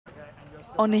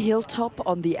On a hilltop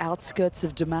on the outskirts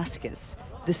of Damascus,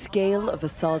 the scale of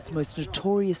Assad's most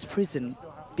notorious prison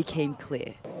became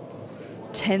clear.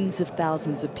 Tens of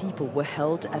thousands of people were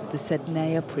held at the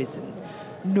Sednaya prison,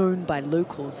 known by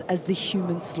locals as the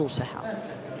human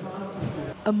slaughterhouse.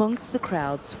 Amongst the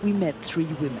crowds, we met 3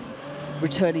 women,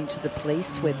 returning to the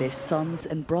place where their sons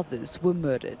and brothers were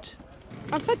murdered.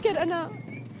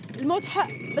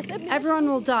 Everyone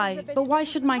will die, but why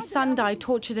should my son die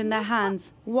tortured in their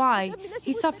hands? Why?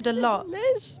 He suffered a lot.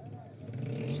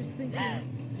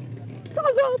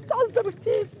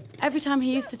 Every time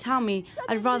he used to tell me,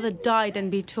 I'd rather die than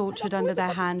be tortured under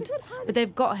their hand. But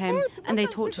they've got him, and they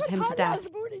tortured him to death.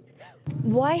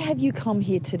 Why have you come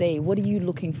here today? What are you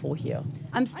looking for here?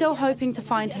 I'm still hoping to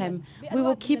find him. We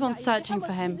will keep on searching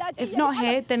for him. If not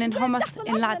here, then in Homs,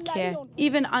 in Latkir,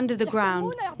 even under the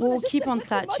ground. We will keep on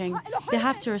searching. They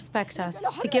have to respect us,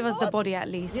 to give us the body at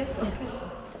least. Yes, okay.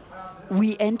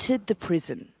 We entered the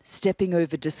prison, stepping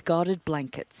over discarded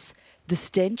blankets, the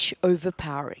stench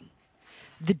overpowering.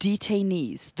 The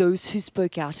detainees, those who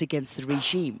spoke out against the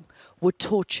regime, were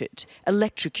tortured,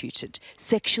 electrocuted,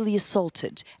 sexually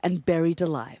assaulted and buried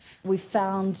alive. We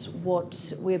found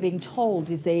what we're being told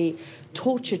is a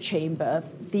torture chamber.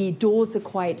 The doors are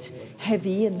quite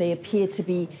heavy and they appear to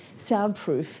be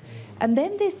soundproof. And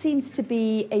then there seems to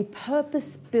be a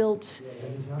purpose-built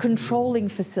controlling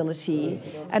facility.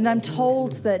 And I'm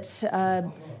told that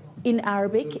in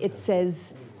Arabic it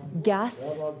says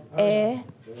gas, air,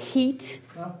 heat,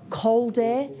 cold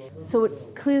air. So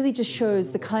it clearly just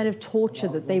shows the kind of torture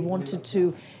that they wanted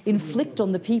to inflict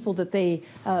on the people that they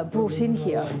brought in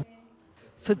here.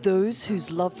 For those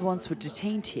whose loved ones were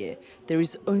detained here, there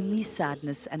is only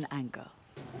sadness and anger.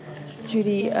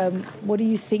 Judy, what are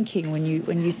you thinking when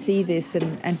you see this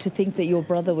and to think that your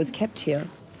brother was kept here?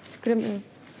 It's criminal.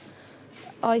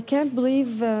 I can't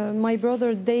believe my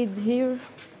brother died here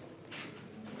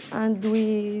and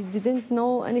we didn't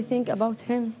know anything about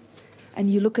him. And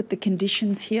you look at the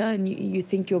conditions here and you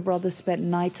think your brother spent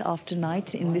night after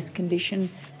night in this condition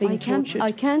being tortured?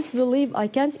 I can't believe, I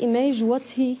can't imagine what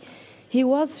he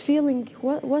was feeling,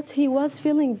 what he was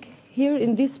feeling here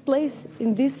in this place,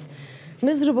 in this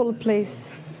miserable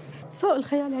place.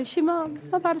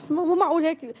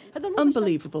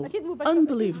 Unbelievable,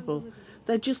 unbelievable.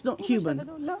 They're just not human.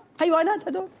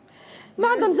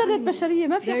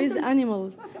 There is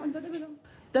animal.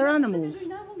 They're animals.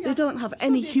 They don't have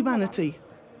any humanity.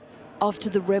 After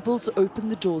the rebels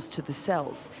opened the doors to the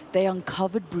cells, they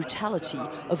uncovered brutality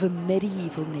of a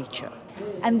medieval nature.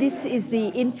 And this is the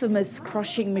infamous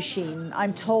crushing machine.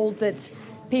 I'm told that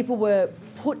people were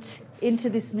put into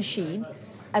this machine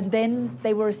and then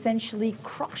they were essentially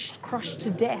crushed to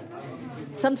death.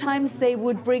 Sometimes they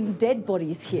would bring dead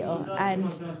bodies here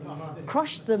and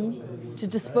crush them to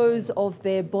dispose of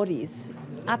their bodies.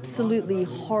 Absolutely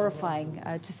horrifying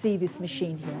to see this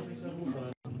machine here.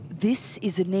 This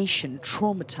is a nation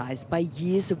traumatized by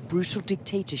years of brutal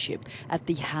dictatorship at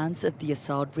the hands of the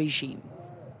Assad regime.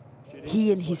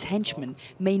 He and his henchmen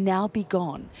may now be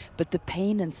gone, but the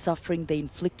pain and suffering they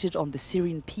inflicted on the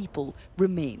Syrian people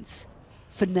remains.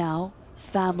 For now,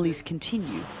 families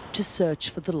continue to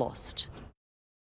search for the lost.